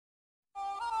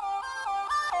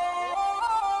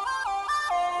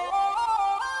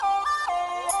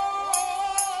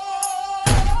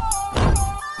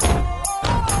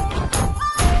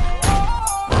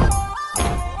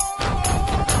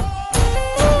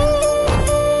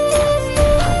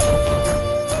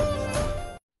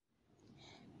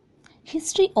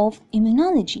History of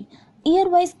immunology.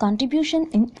 Year-wise contribution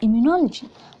in immunology.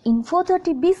 In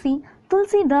 430 BC,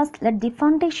 Tulsidas laid the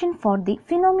foundation for the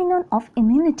phenomenon of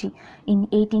immunity. In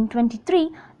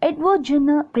 1823, Edward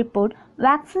Jenner prepared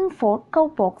vaccine for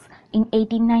cowpox. In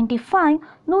 1895,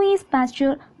 Louis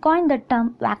Pasteur coined the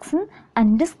term vaccine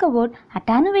and discovered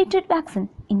attenuated vaccine.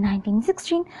 In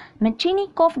 1916,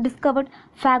 Metchnikoff discovered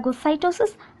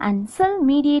phagocytosis and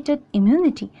cell-mediated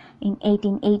immunity. In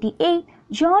 1888,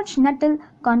 George Nuttall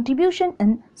contribution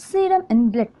in serum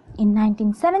in blood. In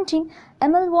 1917,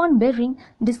 Emil von Behring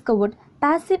discovered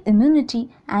passive immunity,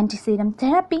 antiserum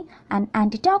therapy and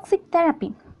antitoxic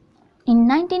therapy. In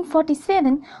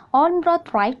 1947,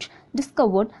 Arnbrath Reich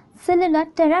discovered cellular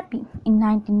therapy. In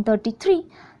 1933,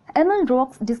 Emil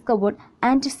Rox discovered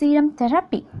antiserum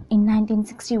therapy. In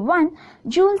 1961,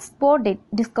 Jules Bordet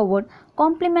discovered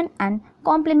complement and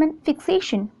complement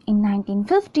fixation. In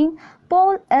 1915,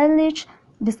 Paul Ehrlich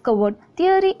discovered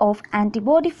theory of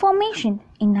antibody formation.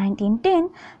 In 1910,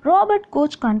 Robert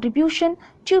Koch contribution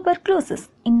tuberculosis.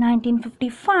 In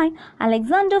 1955,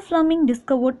 Alexander Fleming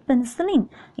discovered penicillin.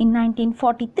 In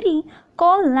 1943,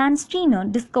 Carl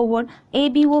Landsteiner discovered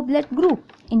ABO blood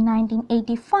group. In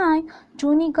 1985,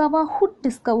 Tony Gawa Hood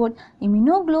discovered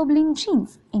immunoglobulin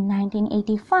genes. In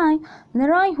 1985,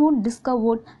 Leroy Hood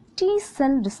discovered T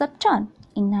cell receptor.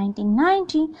 In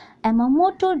 1990,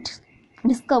 Yamamoto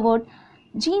discovered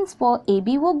genes for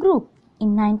ABO group.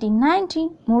 In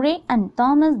 1990, Murray and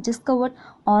Thomas discovered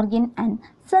organ and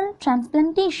cell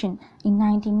transplantation. In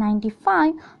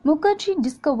 1995, Mukherjee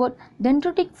discovered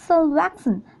dendritic cell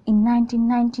vaccine. In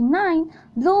 1999,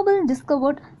 Global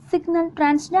discovered signal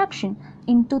transduction.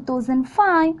 In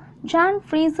 2005, Jan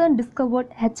Fraser discovered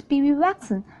HPV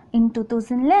vaccine. In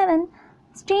 2011,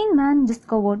 Steinman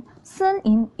discovered cell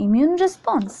in immune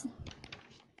response.